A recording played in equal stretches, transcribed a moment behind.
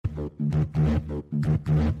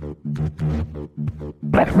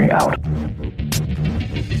Let me out.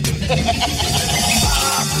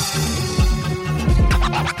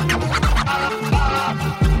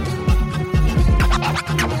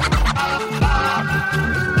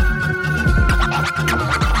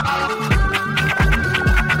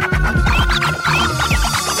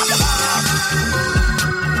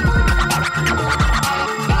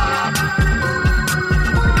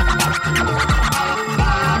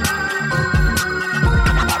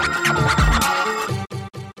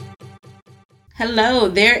 Hello,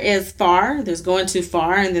 there is Far, there's Going Too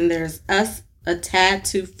Far, and then there's Us a Tad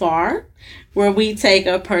Too Far, where we take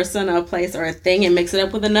a person, a place, or a thing and mix it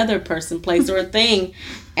up with another person, place, or a thing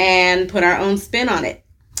and put our own spin on it.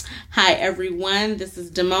 Hi, everyone. This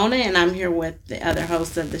is Damona, and I'm here with the other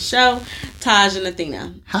hosts of the show, Taj and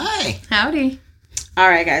Athena. Hi. Howdy. All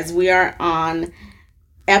right, guys, we are on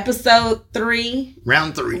episode 3.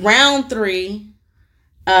 Round 3. Round 3.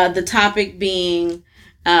 The topic being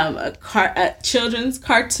a children's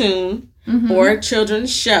cartoon or a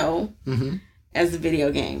children's show as a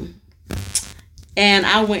video game. And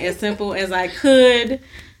I went as simple as I could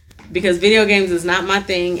because video games is not my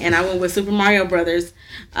thing. And I went with Super Mario Brothers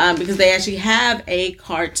because they actually have a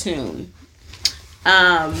cartoon.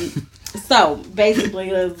 So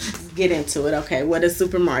basically, let's get into it. Okay, what is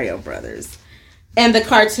Super Mario Brothers? And the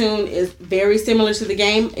cartoon is very similar to the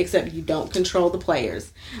game, except you don't control the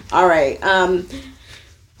players. All right.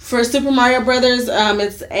 For Super Mario Brothers,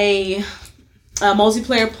 it's a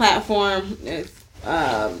multiplayer platform. It's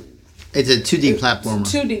a 2D platformer.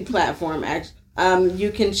 2D platform.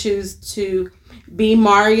 You can choose to be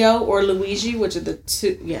Mario or Luigi, which are the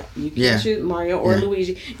two. Yeah, you can choose Mario or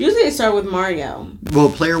Luigi. Usually, they start with Mario. Well,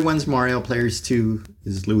 player 1's Mario. Players 2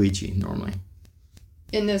 is Luigi normally.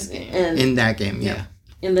 In this game. In that game, yeah.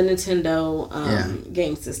 In the Nintendo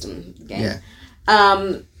game system game. Yeah.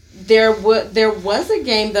 There was a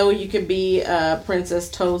game though you could be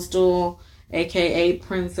Princess Toadstool, aka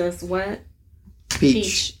Princess what?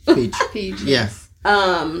 Peach. Peach. Yeah.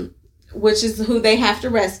 Which is who they have to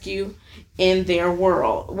rescue in their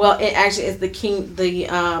world. Well, it actually is the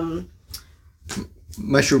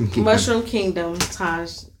Mushroom Kingdom. Mushroom Kingdom,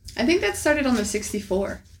 Taj. I think that started on the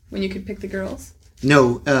 64 when you could pick the girls.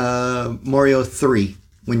 No, Mario 3.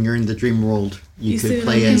 When you're in the dream world, you could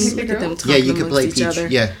play as... Look at them Yeah, you could play each Peach. other.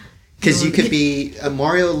 Yeah. Because you could be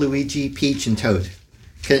Mario, Luigi, Peach, and Toad.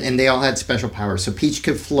 And they all had special powers. So Peach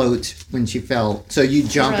could float when she fell. So you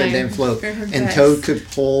jump and then float. And Toad could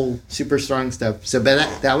pull super strong stuff. So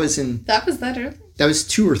but that was in... That was that early? That was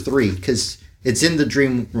 2 or 3. Because it's in the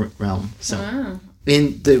dream realm. So wow.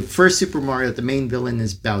 In the first Super Mario, the main villain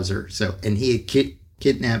is Bowser. So and he had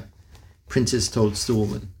kidnapped Princess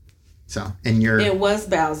Toadstool. It was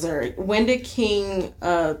Bowser. When did King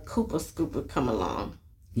Koopa Scoopa come along?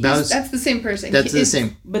 That's the same person. That's the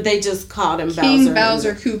same. But they just called him Bowser. King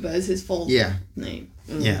Bowser Koopa is his full name.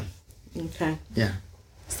 Mm. Yeah. Okay. Yeah.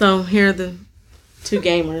 So here are the two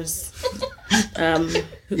gamers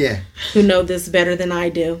who know this better than I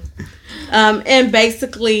do. And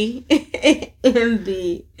basically in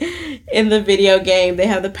the video game they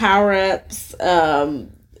have the power-ups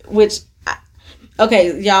which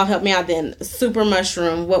okay, y'all help me out then. Super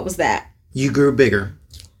Mushroom, what was that? You grew bigger.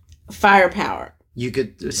 Firepower. You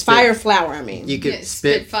could fire flower, I mean. You could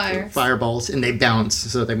spit fireballs and they bounce,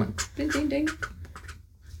 so they went ding ding ding.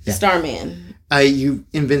 Yeah. Starman. You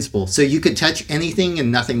invincible. So you could touch anything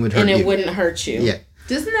and nothing would hurt you. And it wouldn't hurt you. Yeah.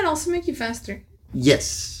 Doesn't that also make you faster?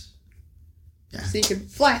 Yes. Yeah. So you could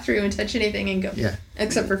fly through and touch anything and go. Yeah.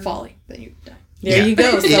 Except for Folly, then you die. There you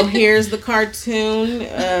go. So here's the cartoon.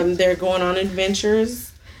 They're going on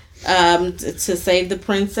adventures to save the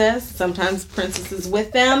princess. Sometimes princess is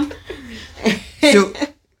with them. So,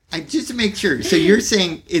 just to make sure, so you're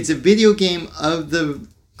saying it's a video game of the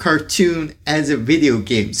cartoon as a video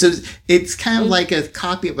game. So it's kind of like a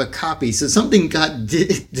copy of a copy. So something got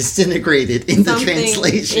disintegrated in the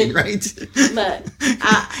translation, right? But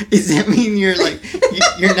does that mean you're like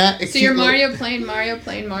you're not? So you're Mario playing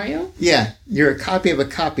Mario? Yeah, you're a copy of a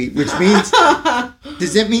copy, which means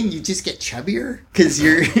does that mean you just get chubbier because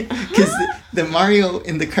the Mario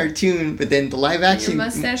in the cartoon, but then the live action your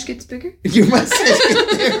mustache gets bigger. Your mustache.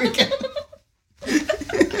 There we go.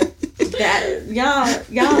 Y'all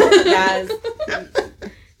guys,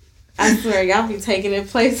 I swear y'all be taking it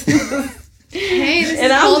places. Hey, this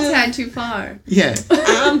is all tad too far. Yeah.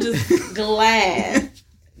 I'm just glad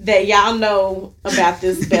that y'all know about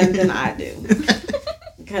this better than I do.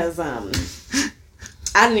 Because I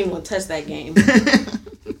didn't even want to touch that game.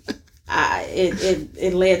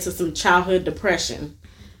 It led to some childhood depression.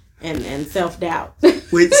 and self-doubt.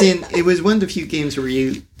 It was one of the few games where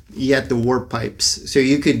you had the warp pipes. So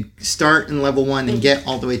you could start in level 1 and get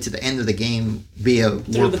all the way to the end of the game via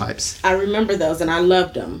warp pipes. I remember those, and I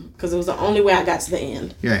loved them because it was the only way I got to the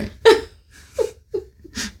end. Right.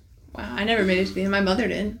 Wow, I never made it to the end. My mother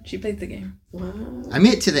did. She played the game. Wow. I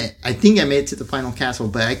think I made it to the final castle,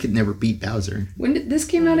 but I could never beat Bowser. When did this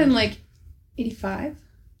came out in like 85?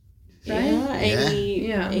 Right? Yeah, 80,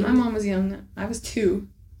 Yeah, 80. my mom was young. I was 2.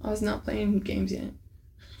 I was not playing games yet.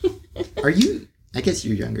 Are you? I guess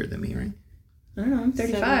you're younger than me, right? I don't know. I'm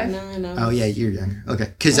 35. 79, Oh yeah, you're younger.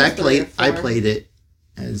 Okay, because I I was 3 or played 4. it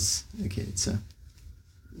as a kid. So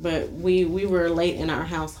But we were late in our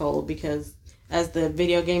household because as the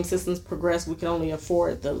video game systems progressed, we could only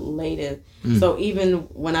afford the latest. So even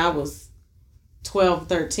when I was 12,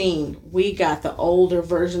 13, we got the older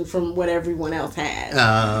version from what everyone else had.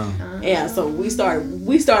 Yeah, so we started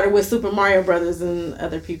with Super Mario Brothers, and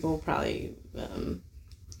other people probably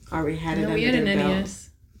already had it. No, under we had an their belt. NES.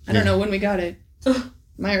 I don't know when we got it.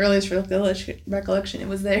 My earliest recollection, it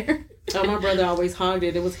was there. Oh, my brother always hogged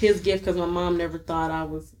it. It was his gift because my mom never thought I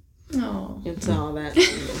was Oh. into all that.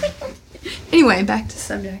 Anyway, back to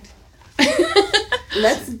subject.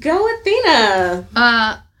 Let's go, Athena.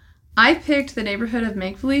 I picked The Neighborhood of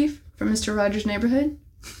Make-Believe from Mr. Rogers' Neighborhood.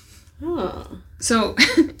 Huh. So,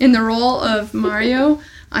 in the role of Mario,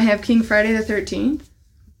 I have King Friday the 13th,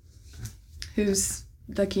 who's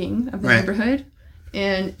the king of the neighborhood,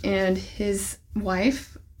 and his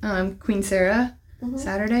wife, Queen Sarah.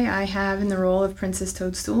 Saturday, I have in the role of Princess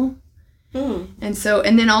Toadstool. And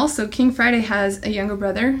then also King Friday has a younger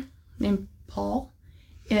brother named Paul,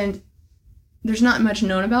 and there's not much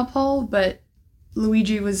known about Paul, but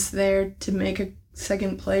Luigi was there to make a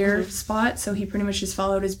second player spot, so he pretty much just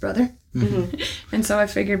followed his brother. And so I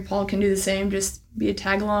figured Paul can do the same, just be a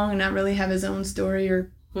tag along and not really have his own story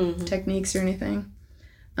or techniques or anything.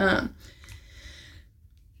 And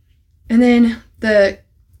then the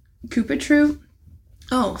Koopa Troop.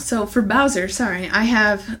 Oh, so for Bowser, sorry, I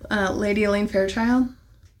have Lady Elaine Fairchild,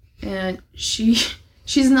 and she's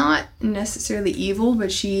not necessarily evil,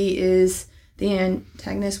 but she is the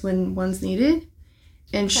antagonist when one's needed,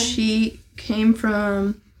 and she came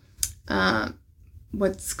from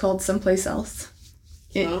what's called Someplace Else.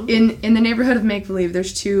 In the neighborhood of Make Believe,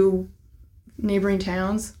 there's 2 neighboring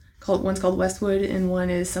towns. One's called Westwood, and one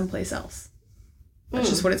is Someplace Else. That's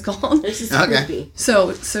just what it's called. This is Okay. creepy.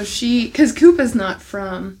 So she, because Koopa's not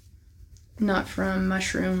from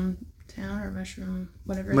Mushroom Town or Mushroom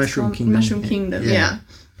whatever. Mushroom it's called. Kingdom. Mushroom Kingdom. Yeah. Yeah.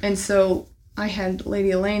 And so I had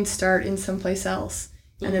Lady Elaine start in Someplace Else,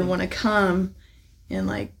 and then want to come and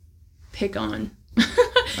like pick on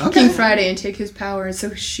King Friday and take his power. And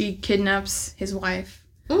so she kidnaps his wife.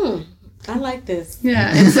 I like this.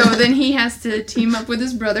 Yeah. And so then he has to team up with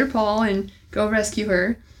his brother Paul and go rescue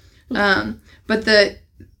her. But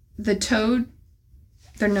the Toad,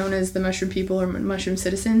 they're known as the Mushroom People or Mushroom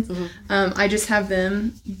Citizens. I just have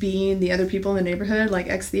them being the other people in the neighborhood, like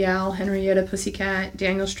X the Owl, Henrietta Pussycat,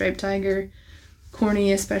 Daniel Striped Tiger,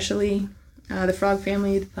 Corny especially, the Frog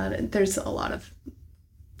Family. There's a lot of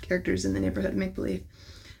characters in the neighborhood, make believe.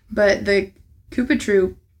 But the Koopa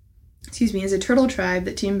Troop, is a turtle tribe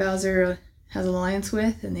that Team Bowser has an alliance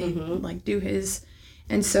with, and they do his.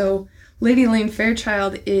 And so Lady Elaine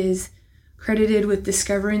Fairchild is credited with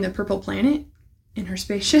discovering the Purple Planet in her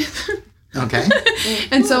spaceship. Okay.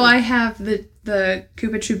 And so I have the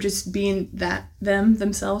Koopa Troop just being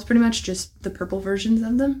themselves, pretty much just the purple versions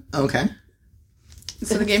of them. Okay.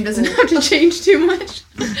 So the game doesn't have to change too much.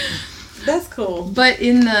 That's cool. But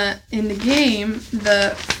in the game,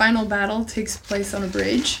 the final battle takes place on a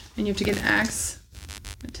bridge, and you have to get an axe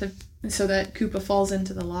so that Koopa falls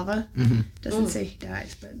into the lava. Doesn't say he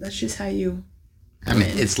dies, but that's just how you. I mean,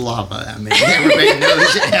 it's lava. I mean, everybody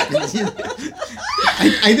knows it happens.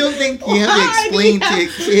 I don't think you have to explain to a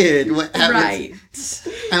kid what happens.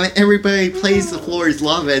 Right. I mean, everybody plays the floor is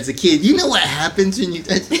lava as a kid. You know what happens when you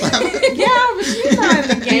touch lava. Yeah, but she's not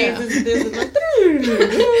in the games. It's like,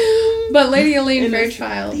 But Lady Elaine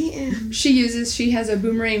Fairchild, she has a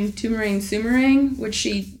boomerang, toomerang, soomerang, which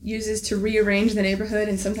she uses to rearrange the neighborhood,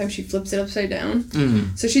 and sometimes she flips it upside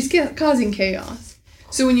down. So she's causing chaos.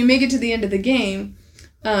 So when you make it to the end of the game,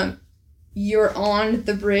 you're on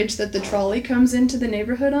the bridge that the trolley comes into the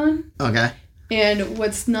neighborhood on. Okay. And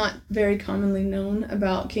what's not very commonly known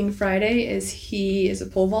about King Friday is he is a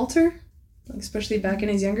pole vaulter, especially back in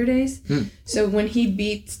his younger days. So when he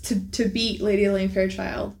beats to beat Lady Elaine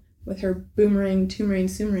Fairchild with her boomerang, toomerang,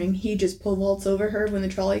 soomerang, he just pole vaults over her when the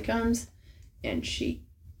trolley comes, and she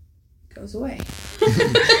goes away.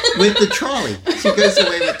 With the trolley. She goes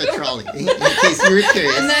away with the trolley. In case you were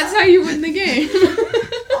curious. And that's how you win the game.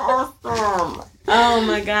 Awesome. Oh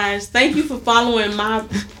my gosh. Thank you for following my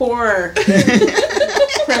poor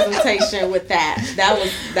presentation with that.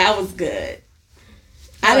 That was good.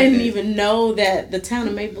 I didn't even know that the town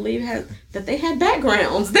of Make Believe had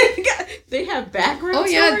backgrounds. They have background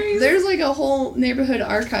stories. Oh yeah, there's like a whole neighborhood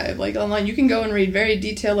archive like online. You can go and read very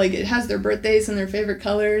detailed. Like it has their birthdays and their favorite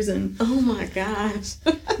colors and. Oh my gosh.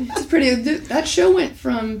 It's pretty. That show went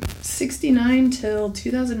from '69 till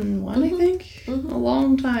 2001, I think. Mm-hmm. A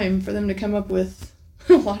long time for them to come up with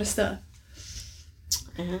a lot of stuff.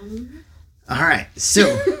 All right, so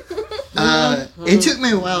it took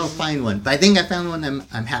me a while to find one, but I think I found one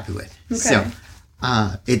I'm happy with. Okay. So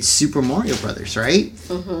it's Super Mario Brothers, right?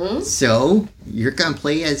 Mm-hmm. So you're gonna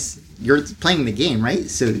play you're playing the game, right?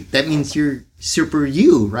 So that means you're Super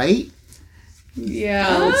You, right?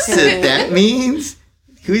 Yeah. Okay. So that means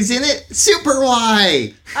who's in it? Super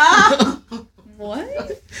Y.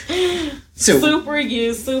 What? So Super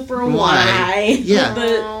You, Super Y. Yeah.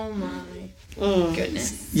 Oh my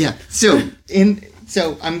goodness. Yeah. So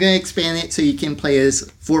I'm gonna expand it so you can play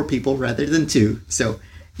as 4 people rather than 2. So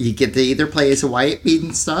you get to either play as a Wyatt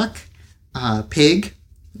Beanstalk, Pig,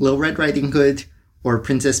 Little Red Riding Hood, or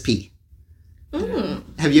Princess P.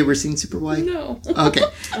 Have you ever seen Super Y? No. Okay.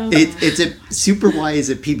 It's Super Y is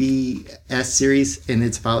a PBS series and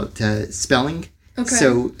it's about spelling. Okay.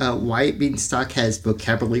 So Wyatt Beanstalk has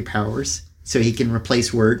vocabulary powers, so he can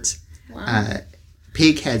replace words. Wow.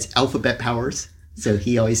 Pig has alphabet powers, so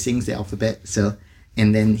he always sings the alphabet. So,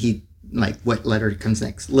 and then he what letter comes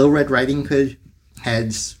next. Little Red Riding Hood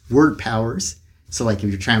has word powers, so like if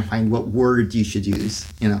you're trying to find what word you should use,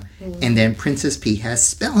 And then Princess P has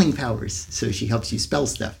spelling powers, so she helps you spell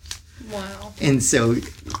stuff. Wow. And so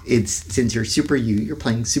since you're Super You, you're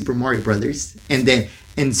playing Super Mario Brothers,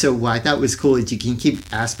 and so what I thought was cool is you can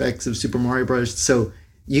keep aspects of Super Mario Brothers, so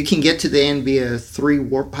you can get to the end via 3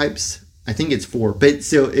 warp pipes. I think it's 4, but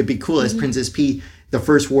so it'd be cool as Princess P. The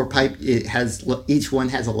first warp pipe, each one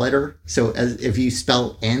has a letter. So if you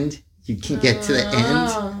spell end, you can get to the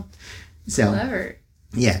end. So clever.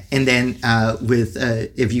 Yeah, and then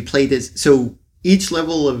if you play this, so each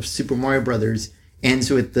level of Super Mario Brothers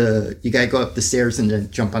ends with you gotta go up the stairs and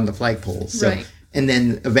then jump on the flagpole. So, right. And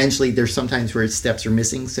then eventually there's sometimes where steps are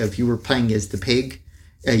missing. So if you were playing as the pig,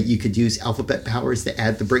 you could use alphabet powers to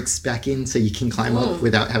add the bricks back in so you can climb up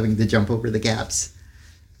without having to jump over the gaps.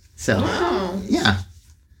 So, yeah.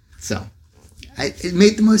 So, it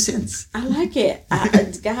made the most sense. I like it.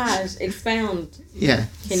 Gosh, expound. Yeah.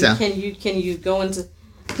 Can you go into...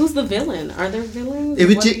 Who's the villain? Are there villains?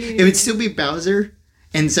 It would still be Bowser.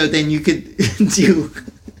 And so then you could do...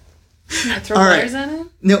 Throw letters at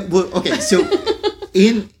him? No, well, okay, so...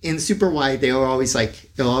 In Super Y, they'll always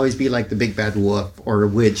be like the big bad wolf or a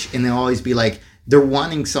witch, and they'll always be like they're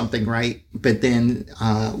wanting something, right? But then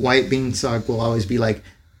Wyatt Beanstalk will always be like,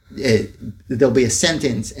 there'll be a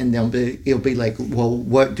sentence, and it'll be like, well,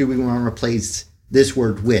 what do we want to replace this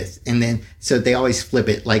word with? And then so they always flip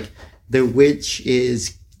it. Like the witch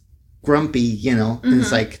is grumpy, and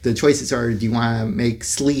it's like the choices are: do you want to make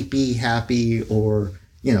sleepy, happy, or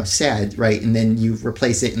sad, right? And then you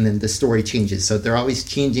replace it and then the story changes. So they're always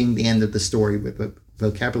changing the end of the story with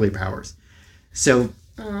vocabulary powers. So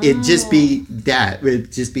it'd just be that.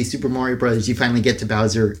 It'd just be Super Mario Brothers. You finally get to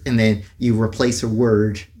Bowser and then you replace a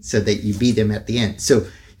word so that you beat him at the end. So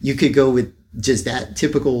you could go with just that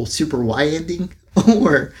typical Super Y ending.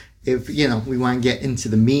 Or if, we want to get into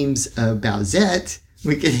the memes of Bowsette,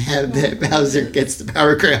 we could have that Bowser gets the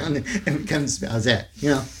power crown and becomes Bowsette,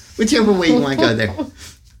 Whichever way you want to go there.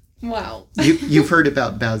 Wow. You've heard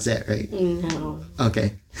about Bowsette, right? No.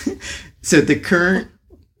 Okay. So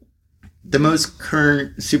the most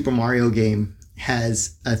current Super Mario game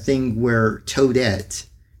has a thing where Toadette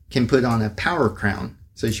can put on a power crown.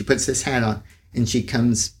 So she puts this hat on and she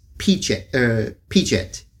becomes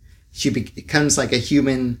Peachette. She becomes like a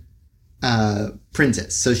human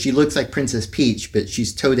princess. So she looks like Princess Peach, but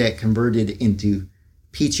she's Toadette converted into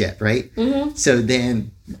Peachette, right? Mm-hmm. So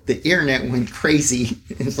then the internet went crazy.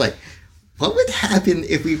 It's like, what would happen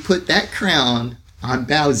if we put that crown on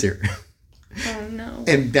Bowser? Oh no!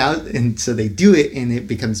 And so they do it, and it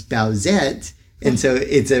becomes Bowsette, and so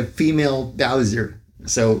it's a female Bowser.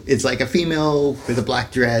 So it's like a female with a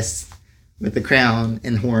black dress, with a crown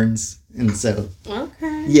and horns, and so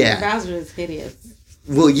yeah, Bowser is hideous.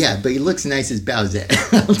 Well, yeah, but he looks nice as Bowsette.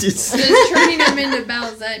 Does turning him into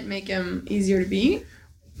Bowsette make him easier to beat?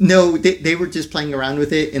 No, they were just playing around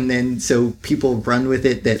with it, and then so people run with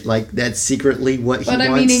it that like that's secretly what he wants.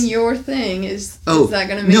 But I mean, in your thing, is that going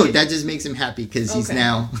to make No, that just makes him happy because he's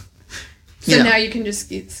now... So now you can just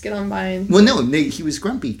skid on by and... Well, no, he was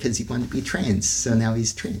grumpy because he wanted to be trans, so now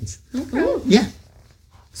he's trans. Okay. Yeah.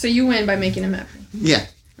 So you win by making him happy. Yeah.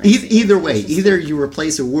 Either way, either you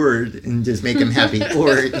replace a word and just make him happy,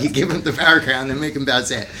 or you give him the power crown and make him bounce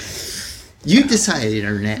sad. You decide,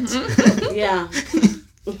 Internet. Yeah.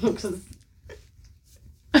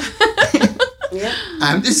 Yep.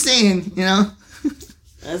 I'm just saying, you know.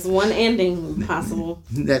 That's one ending possible.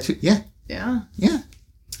 Yeah. Yeah. Yeah.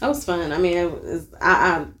 That was fun. I mean,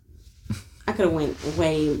 I could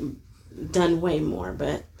have done way more,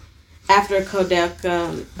 but after Codec,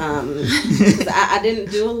 I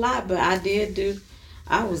didn't do a lot, but I did do.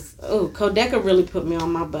 Codec really put me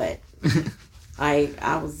on my butt.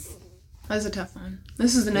 That was a tough one.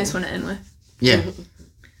 This is a nice one to end with. Yeah.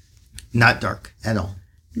 Not dark at all.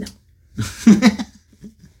 No.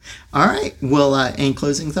 All right. Well, any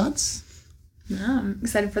closing thoughts? No, I'm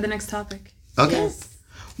excited for the next topic. Okay. Yes.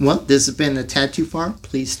 Well, this has been A Tad Too Far.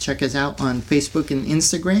 Please check us out on Facebook and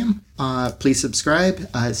Instagram. Please subscribe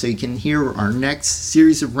so you can hear our next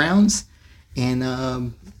series of rounds.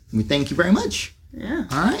 And we thank you very much. Yeah.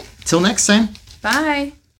 All right. Till next time. Bye.